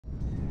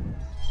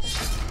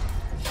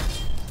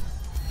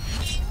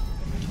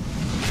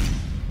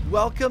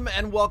Welcome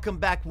and welcome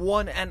back,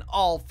 one and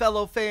all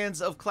fellow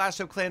fans of Clash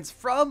of Clans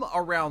from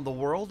around the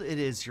world. It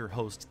is your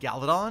host,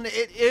 Galadon.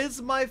 It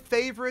is my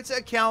favorite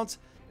account,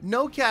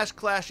 No Cash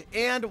Clash,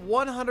 and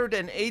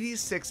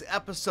 186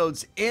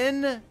 episodes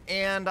in,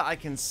 and I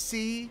can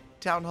see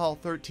Town Hall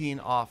 13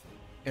 off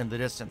in the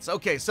distance.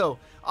 Okay, so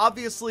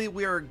obviously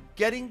we are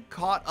getting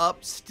caught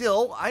up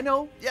still. I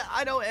know,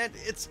 and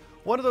it's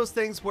one of those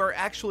things where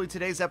actually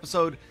today's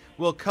episode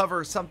will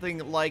cover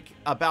something like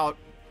about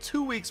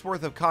 2 weeks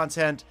worth of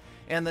content,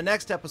 and the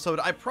next episode,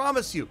 I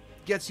promise you,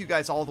 gets you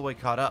guys all the way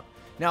caught up.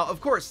 Now,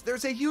 of course,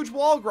 there's a huge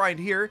wall grind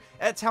here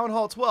at Town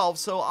Hall 12,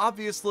 so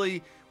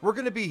obviously we're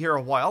going to be here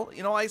a while.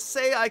 You know, I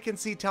say I can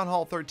see Town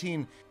Hall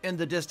 13 in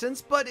the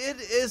distance, but it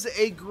is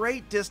a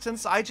great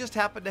distance. I just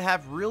happen to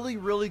have really,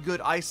 really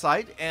good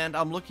eyesight, and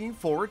I'm looking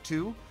forward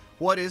to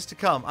what is to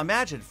come.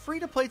 Imagine, free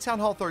to play Town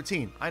Hall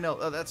 13. I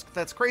know,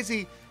 that's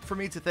crazy for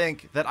me to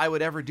think that I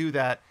would ever do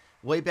that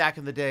way back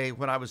in the day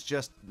when I was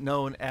just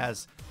known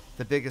as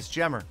the biggest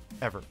gemmer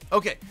ever.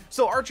 Okay,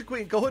 so Archer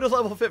Queen going to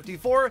level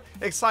 54.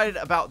 Excited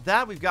about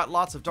that. We've got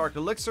lots of Dark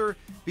Elixir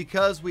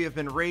because we have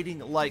been raiding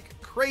like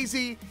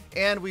crazy,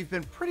 and we've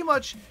been pretty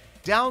much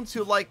down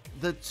to like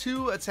the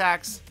 2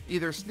 attacks,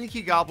 either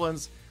Sneaky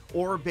Goblins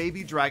or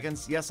Baby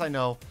Dragons. Yes, I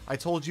know. I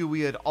told you we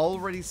had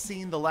already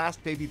seen the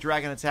last Baby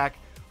Dragon attack,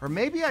 or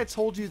maybe I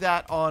told you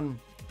that on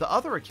the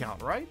other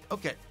account, right?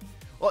 Okay.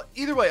 Well,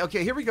 either way,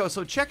 okay, here we go.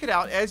 So check it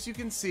out. As you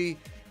can see,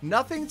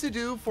 nothing to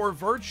do for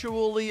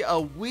virtually a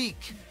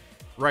week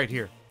right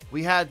here.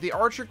 We had the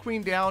Archer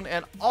Queen down,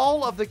 and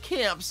all of the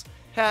camps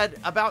had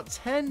about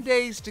 10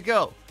 days to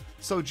go.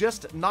 So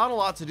just not a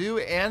lot to do,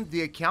 and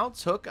the account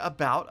took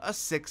about a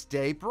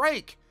 6-day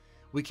break.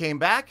 We came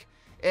back,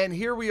 and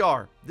here we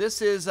are.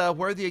 This is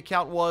where the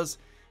account was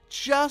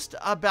just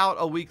about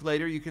a week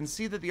later. You can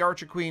see that the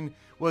Archer Queen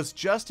was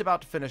just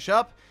about to finish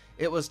up.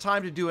 It was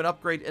time to do an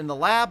upgrade in the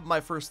lab.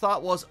 My first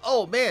thought was,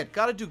 oh man,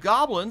 gotta do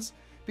goblins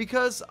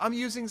because I'm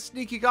using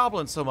Sneaky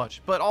Goblins so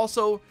much. But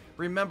also,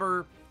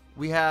 remember,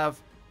 we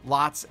have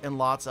lots and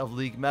lots of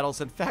League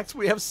medals. In fact,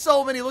 we have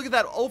so many. Look at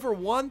that, over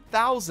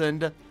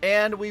 1,000.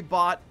 And we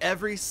bought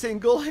every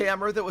single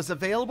hammer that was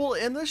available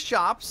in the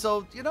shop.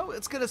 So, you know,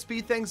 it's going to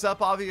speed things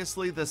up.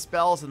 Obviously, the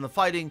spells and the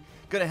fighting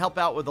going to help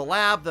out with the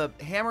lab. The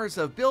hammers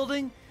of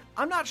building,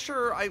 I'm not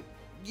sure. I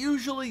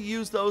usually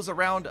use those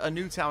around a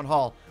new town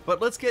hall,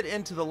 but let's get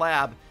into the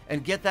lab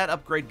and get that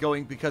upgrade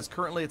going because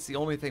currently it's the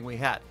only thing we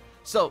had.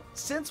 So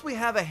since we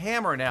have a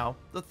hammer now,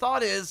 the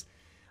thought is,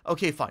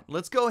 okay, fine,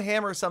 let's go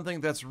hammer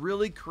something that's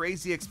really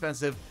crazy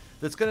expensive,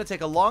 that's going to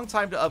take a long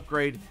time to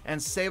upgrade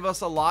and save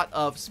us a lot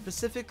of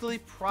specifically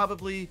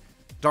probably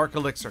Dark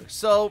Elixir.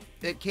 So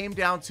it came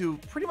down to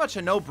pretty much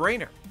a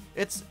no-brainer.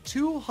 It's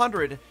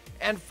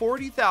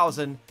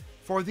 240,000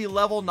 for the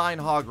level 9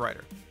 Hog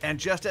Rider. And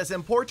just as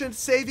important,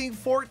 saving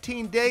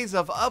 14 days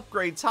of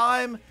upgrade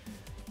time.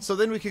 So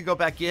then we can go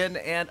back in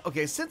and,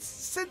 okay,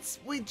 since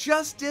we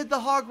just did the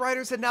Hog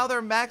Riders and now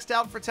they're maxed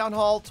out for Town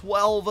Hall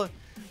 12,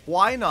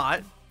 why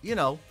not, you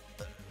know,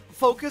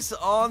 focus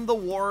on the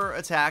war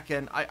attack?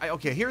 And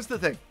okay, here's the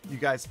thing, you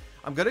guys.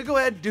 I'm going to go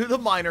ahead and do the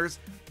miners,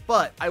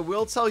 but I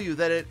will tell you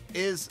that it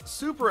is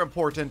super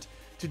important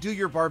to do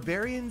your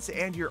barbarians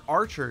and your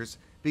archers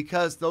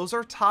because those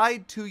are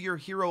tied to your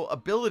hero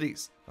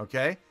abilities,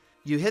 okay?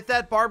 You hit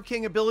that Barb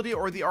King ability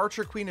or the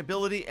Archer Queen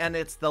ability, and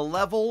it's the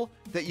level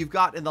that you've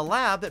got in the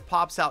lab that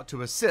pops out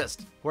to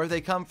assist. Where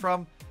they come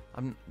from,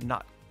 I'm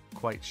not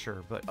quite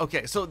sure, but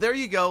okay, so there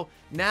you go.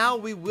 Now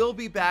we will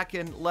be back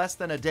in less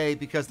than a day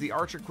because the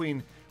Archer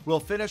Queen will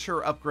finish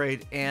her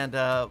upgrade, and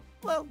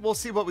well, we'll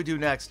see what we do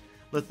next.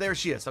 There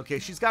she is. Okay,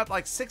 she's got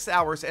like 6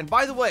 hours, and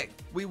by the way,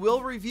 we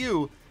will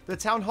review the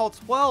Town Hall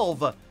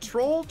 12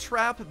 Troll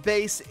Trap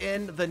base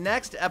in the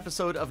next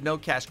episode of No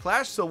Cash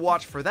Clash, so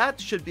watch for that.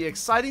 Should be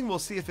exciting. We'll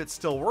see if it's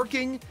still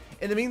working.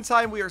 In the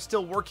meantime, we are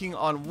still working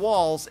on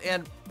walls.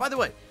 And by the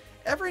way,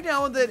 every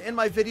now and then in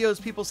my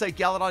videos, people say,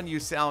 Galadon,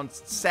 you sound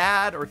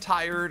sad or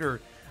tired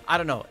or I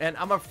don't know. And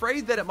I'm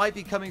afraid that it might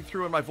be coming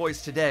through in my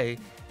voice today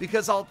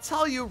because I'll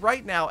tell you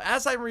right now,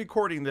 as I'm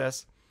recording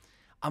this,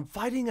 I'm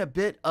fighting a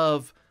bit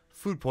of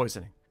food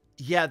poisoning.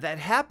 Yeah, that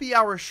happy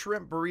hour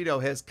shrimp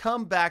burrito has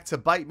come back to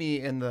bite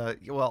me in the,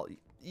 well,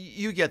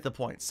 you get the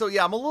point. So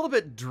yeah, I'm a little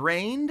bit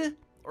drained,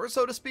 or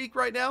so to speak,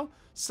 right now.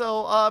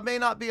 So may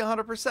not be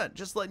 100%.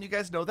 Just letting you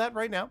guys know that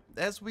right now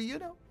as we, you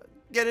know,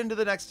 get into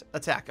the next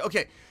attack.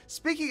 Okay,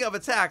 speaking of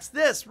attacks,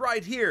 this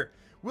right here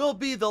will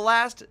be the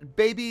last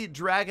Baby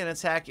Dragon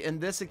attack in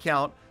this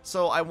account.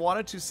 So I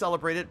wanted to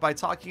celebrate it by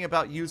talking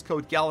about use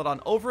code Galadon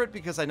over it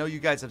because I know you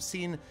guys have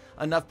seen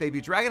enough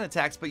Baby Dragon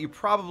attacks, but you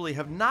probably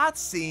have not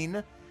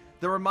seen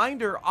the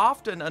reminder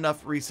often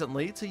enough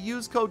recently to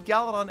use code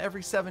Galadon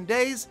every 7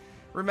 days,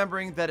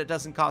 remembering that it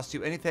doesn't cost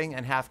you anything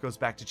and half goes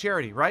back to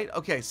charity, right?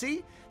 Okay,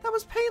 see? That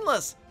was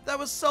painless. That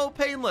was so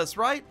painless,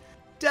 right?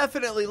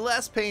 Definitely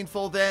less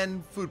painful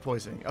than food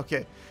poisoning.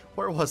 Okay,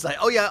 where was I?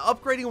 Oh yeah,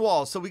 upgrading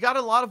walls. So we got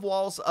a lot of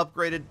walls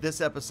upgraded this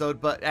episode,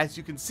 but as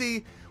you can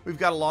see, we've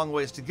got a long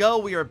ways to go.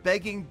 We are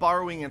begging,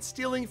 borrowing, and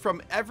stealing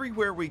from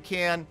everywhere we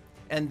can.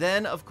 And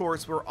then, of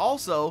course, we're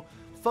also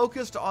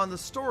focused on the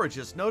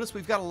storages. Notice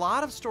we've got a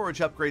lot of storage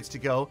upgrades to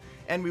go,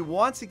 and we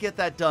want to get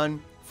that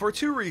done for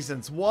two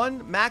reasons.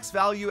 One, max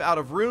value out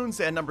of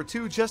runes, and number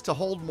two, just to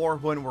hold more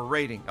when we're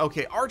raiding.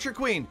 Okay, Archer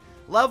Queen,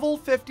 level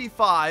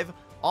 55,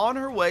 on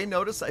her way.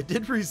 Notice I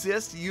did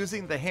resist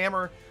using the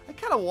hammer. I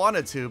kind of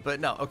wanted to, but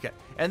no, okay.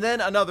 And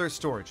then another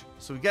storage.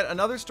 So we get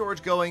another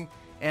storage going,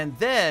 and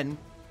then,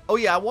 oh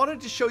yeah, I wanted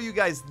to show you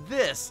guys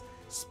this,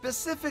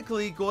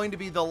 specifically going to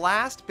be the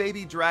last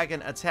baby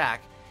dragon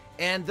attack.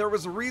 And there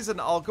was a reason,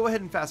 I'll go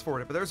ahead and fast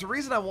forward it, but there's a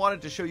reason I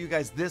wanted to show you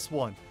guys this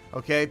one,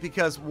 okay?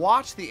 Because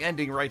watch the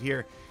ending right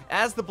here.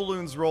 As the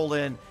balloons roll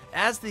in,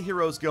 as the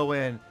heroes go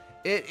in,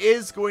 it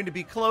is going to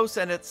be close,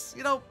 and it's,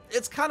 you know,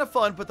 it's kind of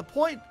fun, but the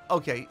point,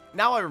 okay,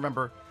 now I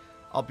remember,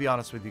 I'll be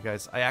honest with you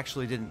guys, I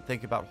actually didn't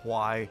think about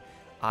why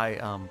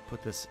I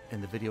put this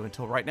in the video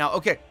until right now.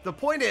 Okay, the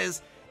point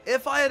is,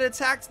 if I had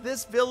attacked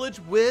this village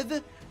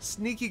with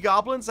sneaky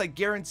goblins, I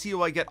guarantee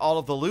you I get all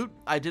of the loot.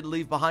 I did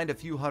leave behind a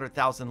few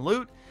 100,000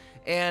 loot.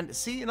 And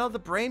see, you know, the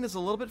brain is a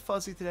little bit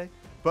fuzzy today,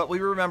 but we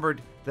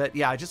remembered that,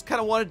 yeah, I just kind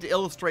of wanted to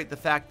illustrate the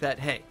fact that,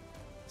 hey,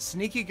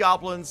 sneaky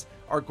goblins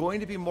are going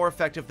to be more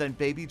effective than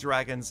baby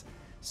dragons,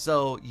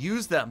 so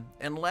use them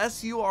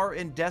unless you are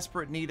in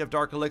desperate need of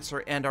Dark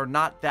Elixir and are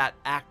not that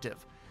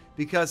active.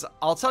 Because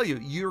I'll tell you,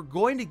 you're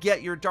going to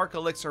get your Dark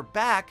Elixir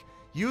back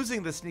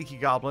using the sneaky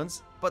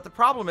goblins, but the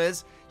problem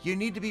is you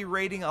need to be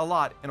raiding a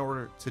lot in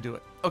order to do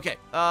it. Okay,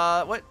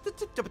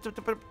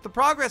 the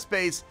progress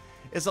base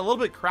is a little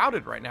bit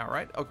crowded right now,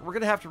 right? Okay, we're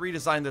gonna have to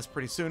redesign this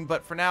pretty soon,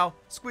 but for now,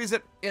 squeeze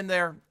it in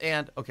there,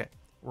 and okay,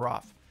 we're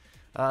off.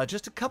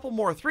 Just a couple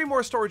more, 3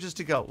 more storages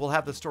to go. We'll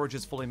have the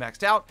storages fully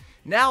maxed out.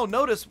 Now,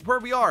 notice where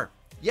we are.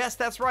 Yes,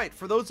 that's right.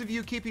 For those of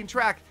you keeping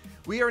track,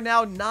 we are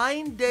now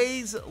 9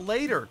 days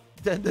later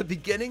than the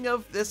beginning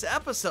of this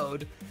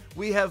episode.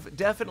 We have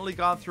definitely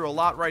gone through a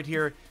lot right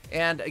here.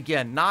 And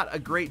again, not a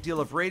great deal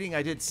of raiding.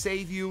 I did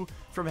save you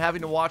from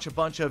having to watch a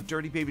bunch of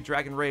Dirty Baby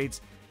Dragon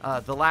raids.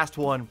 The last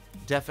one,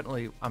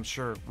 definitely, I'm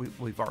sure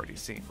we've already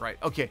seen, right?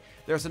 Okay,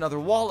 there's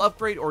another wall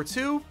upgrade or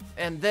two.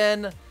 And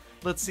then,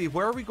 let's see,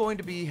 where are we going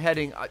to be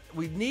heading?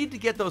 We need to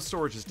get those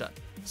storages done.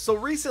 So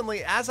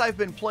recently, as I've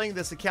been playing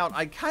this account,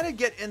 I kind of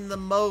get in the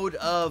mode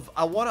of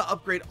I want to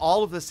upgrade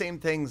all of the same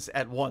things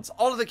at once.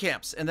 All of the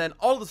camps, and then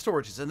all of the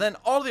storages, and then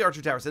all of the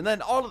archer towers, and then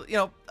all of the, you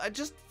know, I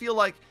just feel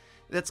like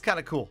that's kind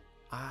of cool.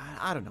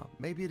 I don't know.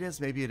 Maybe it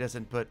is, maybe it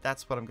isn't, but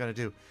that's what I'm going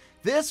to do.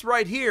 This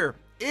right here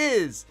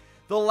is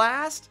the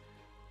last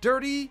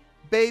Dirty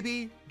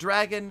Baby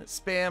Dragon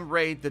spam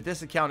raid that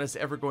this account is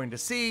ever going to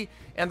see.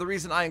 And the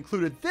reason I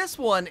included this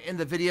one in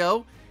the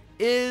video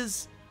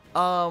is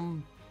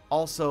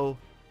also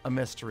a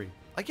mystery.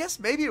 I guess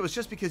maybe it was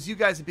just because you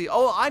guys would be,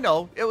 oh, I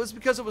know, it was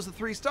because it was a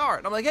 3-star.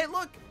 And I'm like, hey,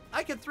 look,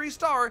 I get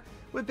 3-star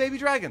with baby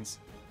dragons.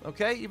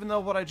 Okay, even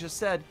though what I just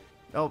said,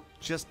 oh,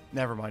 just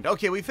never mind.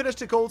 Okay, we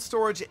finished a gold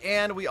storage,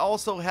 and we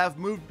also have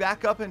moved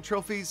back up in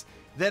trophies.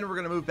 Then we're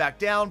going to move back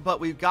down,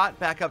 but we've got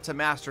back up to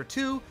Master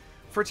 2.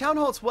 For Town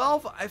Hall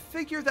 12, I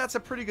figure that's a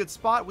pretty good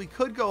spot. We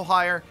could go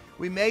higher.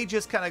 We may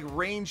just kind of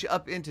range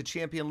up into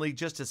Champion League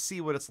just to see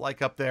what it's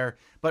like up there.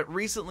 But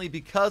recently,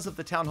 because of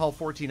the Town Hall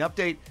 14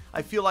 update,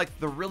 I feel like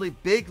the really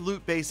big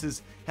loot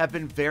bases have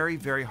been very,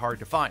 very hard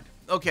to find.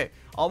 Okay,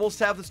 almost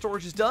have the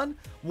storages done.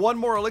 One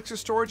more elixir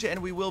storage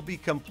and we will be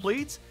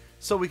complete.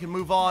 So we can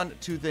move on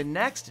to the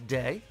next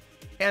day.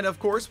 And of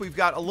course, we've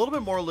got a little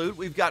bit more loot.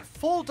 We've got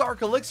full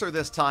Dark Elixir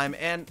this time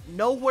and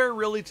nowhere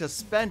really to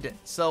spend it.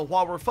 So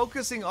while we're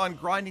focusing on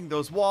grinding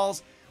those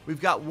walls,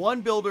 we've got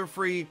one builder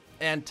free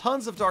and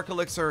tons of Dark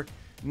Elixir.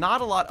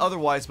 Not a lot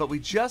otherwise, but we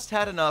just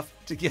had enough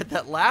to get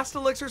that last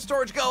Elixir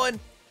storage going.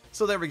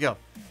 So there we go.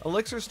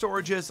 Elixir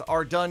storages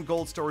are done.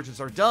 Gold storages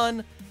are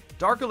done.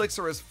 Dark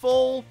Elixir is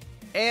full.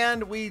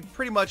 And we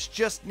pretty much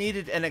just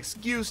needed an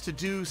excuse to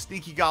do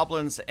Sneaky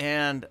Goblins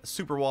and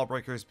Super Wall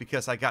Breakers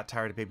because I got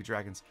tired of Baby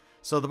Dragons.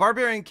 So the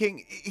Barbarian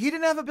King, he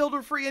didn't have a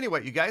builder free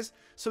anyway, you guys.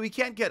 So he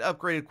can't get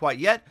upgraded quite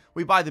yet.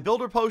 We buy the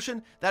builder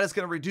potion. That is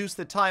going to reduce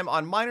the time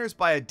on miners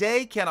by a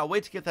day. Cannot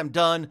wait to get them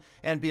done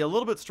and be a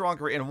little bit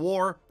stronger in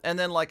war. And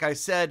then, like I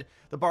said,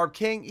 the Barb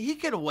King, he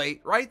can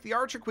wait, right? The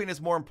Archer Queen is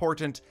more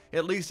important,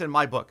 at least in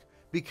my book.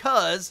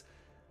 Because,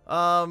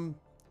 well,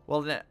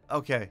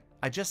 okay.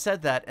 I just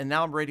said that, and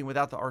now I'm raiding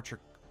without the Archer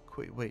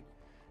Queen. Wait,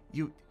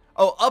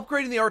 oh,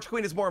 upgrading the Archer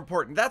Queen is more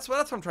important. That's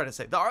what I'm trying to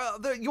say.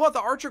 You want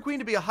the Archer Queen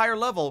to be a higher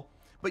level,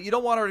 but you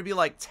don't want her to be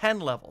like 10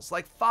 levels.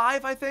 Like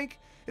 5, I think,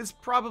 is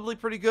probably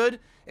pretty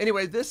good.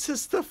 Anyway, this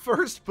is the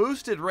first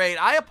boosted raid.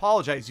 I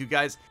apologize, you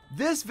guys.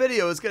 This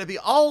video is going to be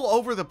all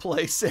over the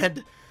place,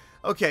 and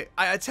okay,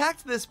 I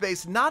attacked this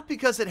base not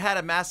because it had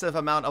a massive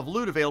amount of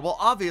loot available,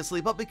 obviously,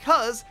 but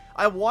because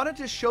I wanted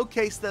to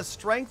showcase the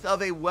strength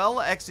of a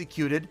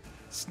well-executed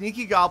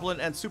Sneaky Goblin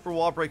and Super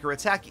Wall Breaker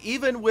attack,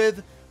 even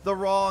with the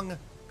wrong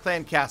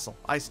clan castle.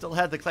 I still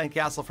had the clan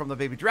castle from the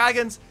Baby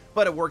Dragons,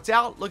 but it worked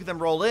out. Look at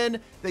them roll in.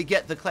 They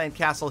get the clan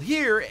castle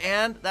here,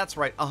 and that's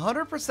right,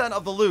 100%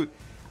 of the loot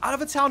out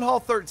of a Town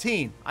Hall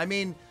 13. I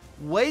mean,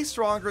 way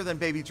stronger than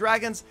baby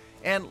dragons.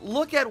 And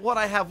look at what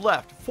I have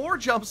left. 4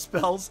 jump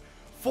spells,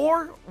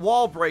 4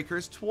 wall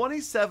breakers,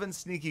 27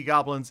 sneaky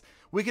goblins.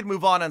 We could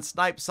move on and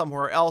snipe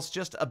somewhere else.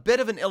 Just a bit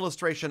of an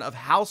illustration of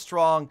how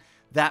strong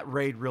that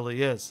raid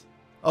really is.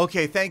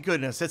 Okay, thank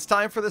goodness. It's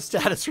time for the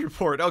status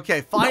report.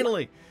 Okay,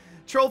 finally.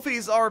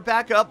 Trophies are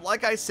back up.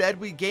 Like I said,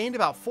 we gained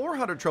about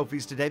 400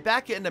 trophies today,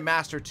 back into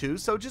Master 2,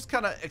 so just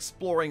kind of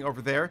exploring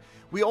over there.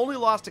 We only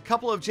lost a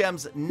couple of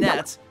gems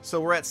net, so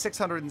we're at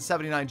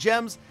 679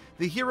 gems.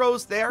 The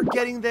heroes, they are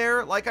getting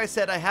there. Like I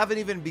said, I haven't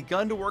even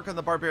begun to work on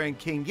the Barbarian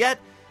King yet,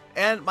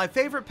 and my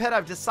favorite pet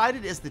I've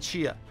decided is the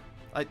Chia.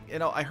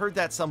 I heard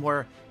that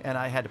somewhere, and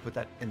I had to put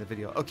that in the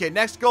video. Okay,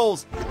 next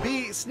goals.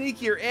 Be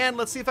sneakier, and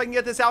let's see if I can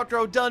get this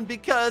outro done,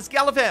 because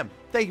Galafam,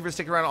 thank you for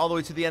sticking around all the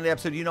way to the end of the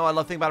episode. You know I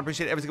love thinking about it,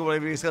 appreciate every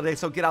single day,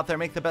 so get out there,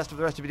 make the best of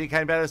the rest of your day,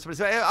 kind of better.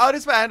 Oh,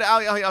 this man,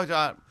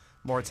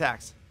 more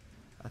attacks.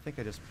 I think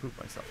I just pooped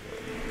myself.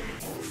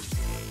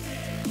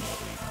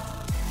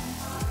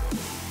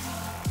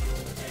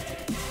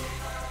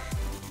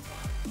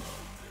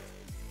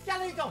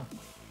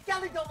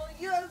 Galadon, are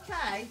you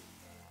okay?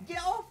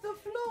 Get off the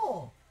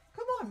floor.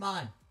 Come on,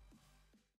 man.